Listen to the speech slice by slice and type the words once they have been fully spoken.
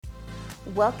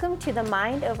Welcome to the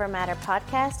Mind Over Matter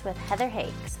podcast with Heather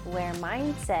Hakes, where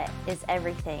mindset is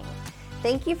everything.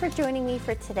 Thank you for joining me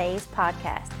for today's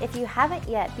podcast. If you haven't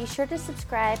yet, be sure to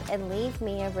subscribe and leave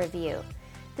me a review.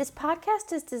 This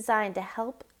podcast is designed to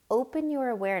help open your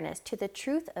awareness to the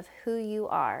truth of who you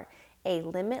are, a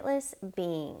limitless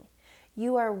being.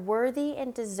 You are worthy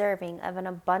and deserving of an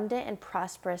abundant and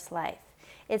prosperous life.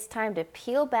 It's time to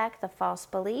peel back the false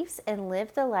beliefs and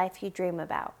live the life you dream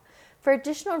about. For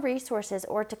additional resources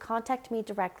or to contact me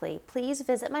directly, please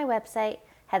visit my website,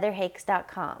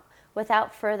 heatherhakes.com.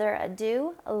 Without further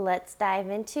ado, let's dive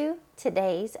into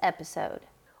today's episode.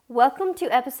 Welcome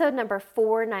to episode number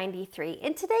 493.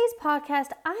 In today's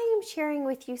podcast, I am sharing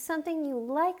with you something you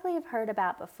likely have heard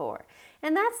about before,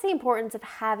 and that's the importance of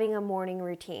having a morning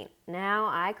routine. Now,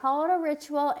 I call it a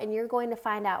ritual, and you're going to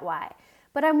find out why.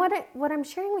 But what I'm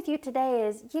sharing with you today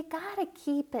is you gotta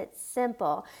keep it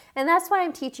simple. And that's why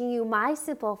I'm teaching you my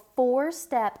simple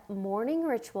 4-step morning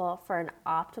ritual for an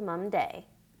optimum day.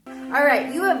 All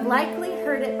right, you have likely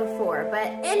heard it before, but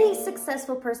any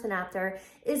successful person out there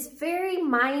is very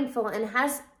mindful and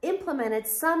has implemented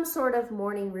some sort of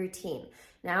morning routine.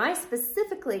 Now, I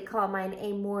specifically call mine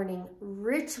a morning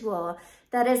ritual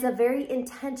that is a very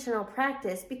intentional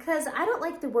practice because I don't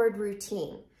like the word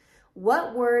routine.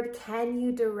 What word can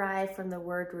you derive from the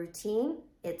word routine?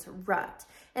 It's rut.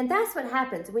 And that's what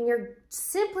happens when you're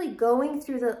simply going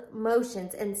through the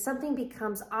motions and something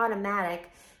becomes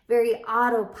automatic, very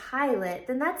autopilot,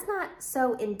 then that's not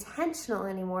so intentional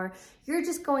anymore. You're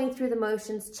just going through the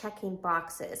motions, checking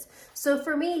boxes. So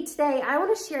for me today, I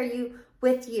want to share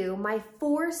with you my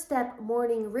 4-step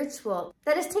morning ritual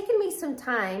that has taken me some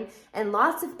time and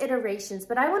lots of iterations,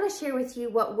 but I want to share with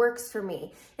you what works for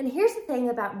me. And here's the thing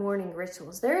about morning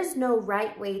rituals. There is no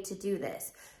right way to do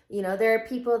this. You know, there are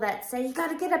people that say you got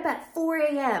to get up at 4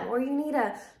 a.m. or you need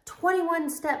a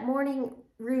 21-step morning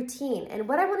routine. And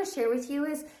what I want to share with you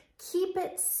is keep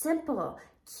it simple,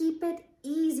 keep it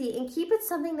easy, and keep it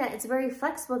something that is very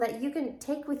flexible that you can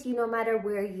take with you no matter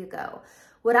where you go.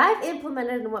 What I've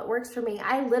implemented and what works for me,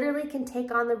 I literally can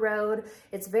take on the road.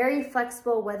 It's very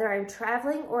flexible whether I'm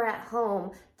traveling or at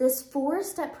home. This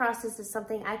 4-step process is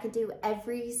something I can do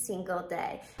every single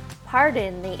day.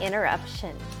 Pardon the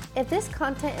interruption. If this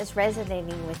content is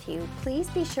resonating with you, please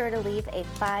be sure to leave a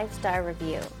 5-star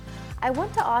review. I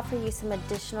want to offer you some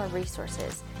additional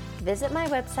resources. Visit my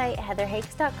website,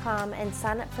 heatherhakes.com, and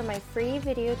sign up for my free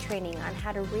video training on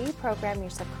how to reprogram your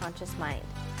subconscious mind.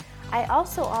 I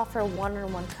also offer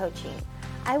one-on-one coaching.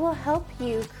 I will help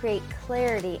you create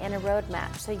clarity and a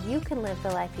roadmap so you can live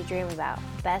the life you dream about.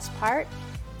 Best part,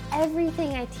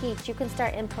 everything I teach you can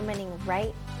start implementing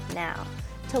right now.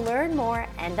 To learn more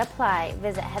and apply,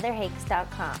 visit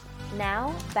heatherhakes.com.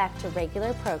 Now, back to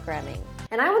regular programming.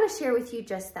 And I want to share with you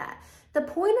just that. The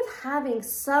point of having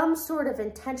some sort of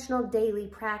intentional daily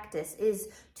practice is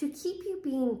to keep you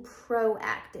being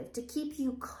proactive, to keep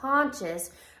you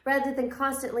conscious rather than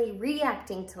constantly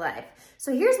reacting to life.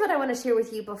 So here's what I want to share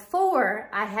with you before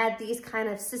I had these kind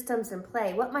of systems in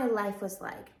play, what my life was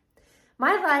like.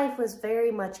 My life was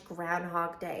very much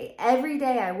Groundhog Day. Every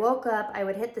day I woke up, I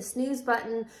would hit the snooze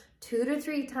button 2 to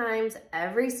 3 times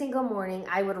every single morning.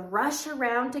 I would rush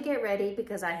around to get ready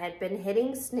because I had been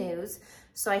hitting snooze.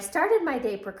 So I started my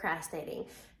day procrastinating.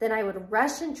 Then I would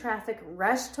rush in traffic,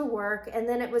 rush to work, and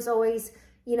then it was always,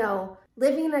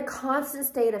 living in a constant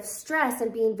state of stress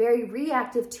and being very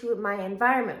reactive to my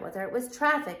environment, whether it was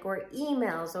traffic or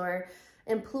emails or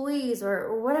employees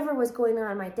or whatever was going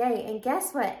on in my day. And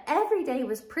guess what? Every day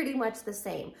was pretty much the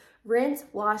same. Rinse,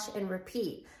 wash, and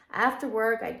repeat. After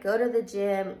work, I'd go to the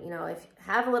gym, if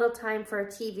have a little time for a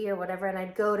TV or whatever, and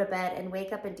I'd go to bed and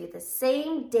wake up and do the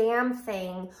same damn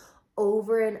thing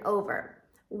over and over.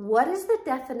 What is the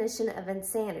definition of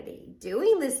insanity?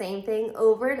 Doing the same thing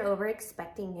over and over,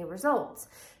 expecting new results.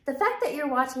 The fact that you're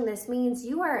watching this means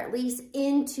you are at least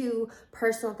into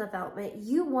personal development.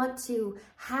 You want to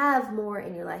have more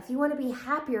in your life. You want to be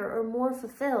happier or more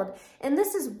fulfilled. And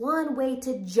this is one way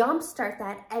to jumpstart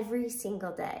that every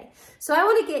single day. So I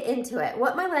want to get into it.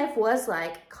 What my life was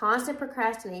like, constant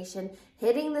procrastination,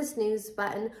 hitting the snooze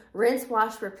button, rinse,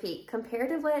 wash, repeat, compared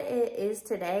to what it is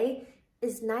today,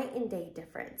 is night and day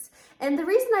difference. And the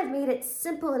reason I've made it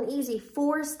simple and easy,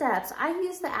 4 steps, I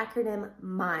use the acronym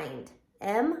MIND,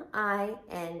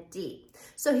 M-I-N-D.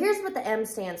 So here's what the M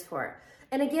stands for.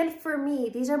 And again, for me,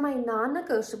 these are my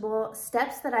non-negotiable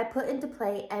steps that I put into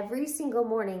play every single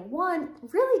morning. One,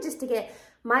 really just to get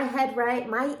my head right,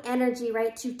 my energy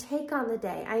right to take on the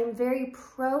day. I am very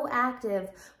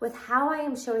proactive with how I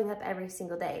am showing up every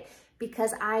single day.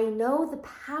 because I know the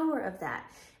power of that.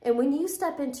 And when you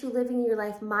step into living your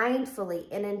life mindfully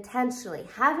and intentionally,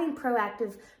 having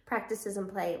proactive practices in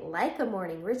play like a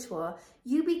morning ritual,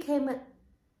 you become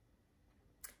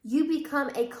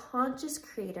a conscious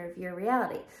creator of your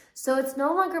reality. So it's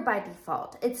no longer by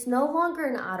default. It's no longer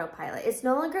an autopilot. It's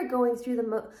no longer going through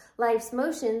the life's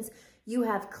motions. You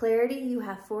have clarity, you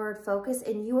have forward focus,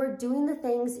 and you are doing the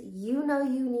things you know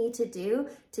you need to do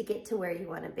to get to where you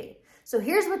want to be. So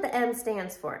here's what the M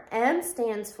stands for. M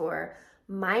stands for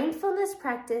mindfulness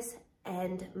practice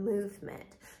and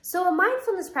movement. So a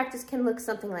mindfulness practice can look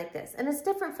something like this, and it's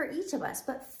different for each of us,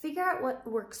 but figure out what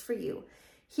works for you.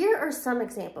 Here are some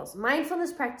examples.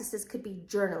 Mindfulness practices could be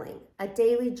journaling, a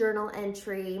daily journal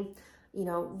entry,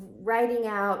 writing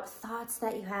out thoughts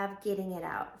that you have, getting it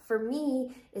out. For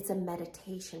me, it's a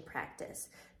meditation practice.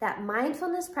 That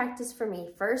mindfulness practice for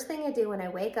me, first thing I do when I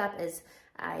wake up is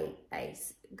I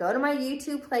go to my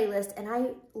YouTube playlist and I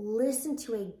listen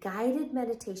to a guided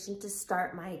meditation to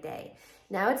start my day.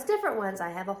 Now it's different ones.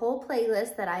 I have a whole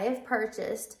playlist that I have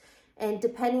purchased, and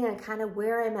depending on kind of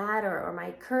where I'm at or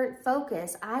my current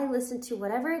focus, I listen to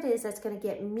whatever it is that's going to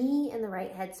get me in the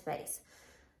right headspace.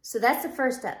 So that's the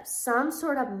first step, some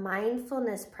sort of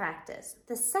mindfulness practice.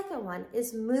 The second one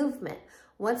is movement.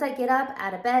 Once I get up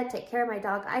out of bed, take care of my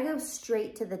dog, I go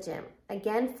straight to the gym.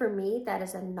 Again, for me, that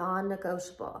is a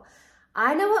non-negotiable.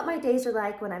 I know what my days are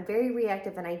like when I'm very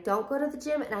reactive and I don't go to the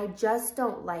gym, and I just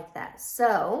don't like that.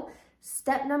 So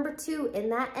step number 2 in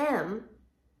that M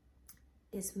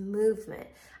is movement.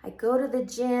 I go to the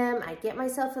gym, I get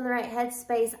myself in the right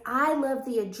headspace. I love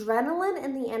the adrenaline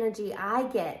and the energy I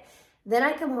get. Then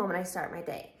I come home and I start my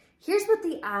day. Here's what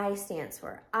the I stands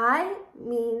for. I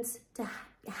means to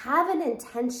have an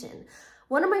intention.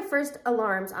 One of my first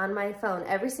alarms on my phone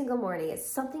every single morning is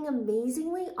something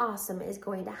amazingly awesome is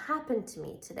going to happen to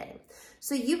me today.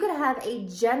 So you could have a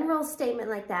general statement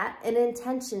like that, an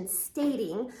intention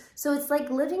stating. So it's like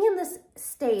living in this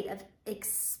state of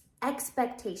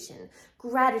expectation,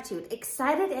 gratitude,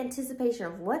 excited anticipation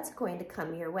of what's going to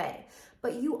come your way.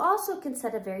 But you also can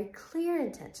set a very clear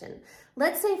intention.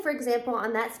 Let's say, for example,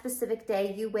 on that specific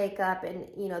day, you wake up and,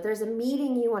 there's a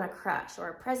meeting you want to crush, or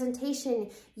a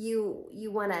presentation you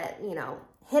want to,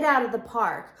 hit out of the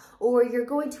park, or you're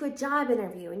going to a job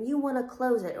interview and you want to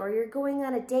close it, or you're going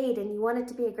on a date and you want it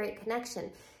to be a great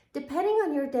connection. Depending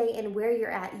on your day and where you're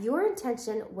at, your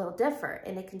intention will differ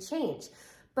and it can change.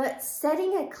 But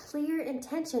setting a clear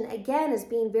intention, again, is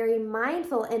being very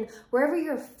mindful, and wherever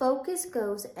your focus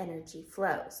goes, energy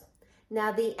flows.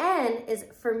 Now, the N is,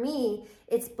 for me,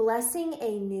 it's blessing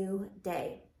a new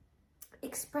day.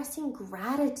 Expressing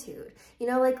gratitude.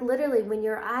 Like literally when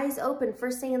your eyes open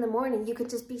first thing in the morning, you could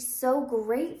just be so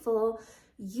grateful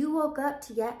you woke up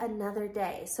to yet another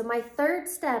day. So my third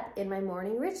step in my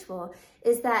morning ritual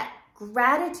is that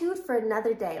gratitude for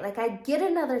another day. Like, I get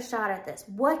another shot at this.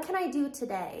 What can I do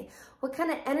today? What kind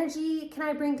of energy can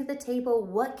I bring to the table?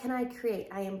 What can I create?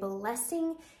 I am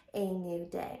blessing a new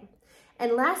day.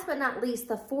 And last but not least,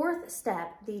 the fourth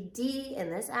step, the D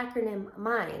in this acronym,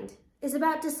 MIND, is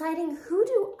about deciding who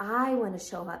do I want to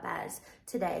show up as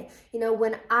today.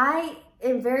 When I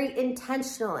am very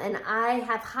intentional and I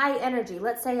have high energy,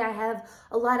 let's say I have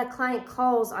a lot of client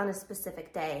calls on a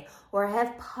specific day, or I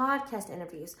have podcast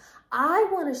interviews, I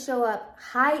want to show up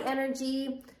high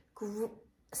energy,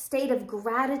 state of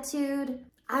gratitude.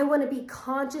 I want to be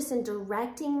conscious in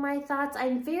directing my thoughts.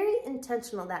 I'm very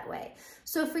intentional that way.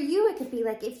 So for you, it could be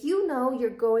like, if you know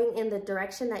you're going in the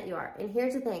direction that you are, and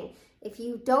here's the thing, if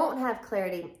you don't have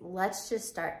clarity, let's just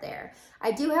start there.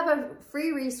 I do have a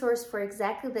free resource for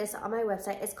exactly this on my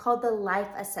website. It's called the Life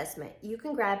Assessment. You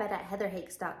can grab it at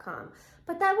heatherhakes.com,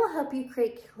 but that will help you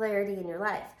create clarity in your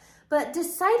life. But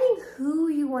deciding who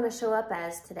you want to show up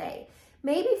as today.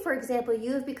 Maybe, for example,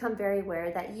 you have become very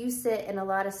aware that you sit in a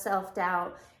lot of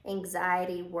self-doubt,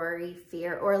 anxiety, worry,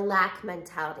 fear, or lack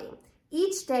mentality.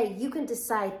 Each day you can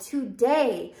decide,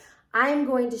 today I'm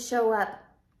going to show up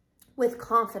with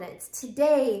confidence.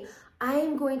 Today, I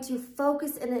am going to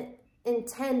focus and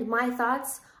intend my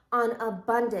thoughts on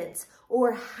abundance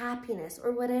or happiness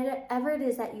or whatever it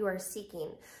is that you are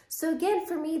seeking. So again,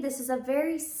 for me, this is a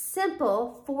very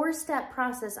simple 4-step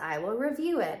process. I will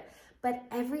review it, but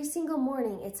every single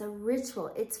morning, it's a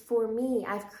ritual. It's for me.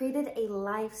 I've created a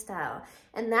lifestyle,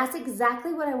 and that's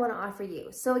exactly what I want to offer you.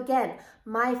 So again,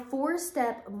 my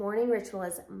 4-step morning ritual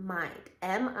is MIND,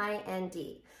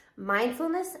 M-I-N-D.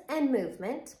 Mindfulness and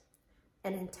movement,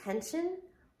 an intention,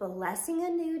 blessing a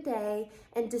new day,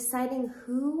 and deciding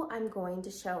who I'm going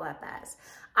to show up as.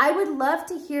 I would love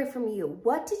to hear from you.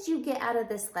 What did you get out of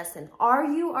this lesson? Are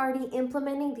you already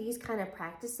implementing these kind of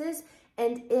practices?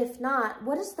 And if not,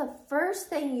 what is the first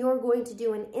thing you're going to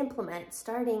do and implement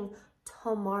starting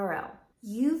tomorrow?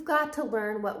 You've got to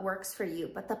learn what works for you,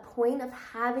 but the point of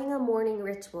having a morning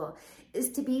ritual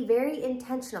is to be very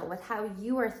intentional with how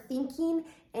you are thinking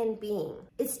and being.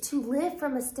 It's to live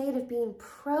from a state of being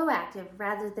proactive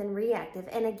rather than reactive.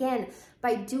 And again,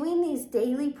 by doing these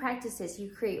daily practices, you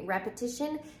create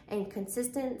repetition and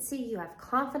consistency, you have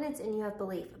confidence, and you have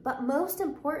belief. But most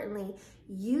importantly,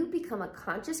 you become a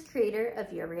conscious creator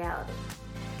of your reality.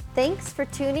 Thanks for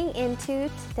tuning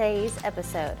into today's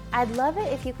episode. I'd love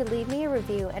it if you could leave me a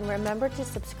review, and remember to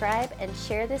subscribe and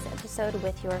share this episode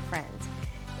with your friends.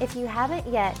 If you haven't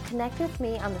yet, connect with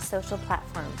me on the social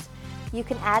platforms. You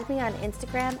can add me on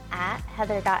Instagram at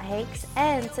heather.hakes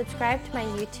and subscribe to my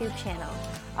YouTube channel.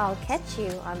 I'll catch you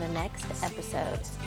on the next episode.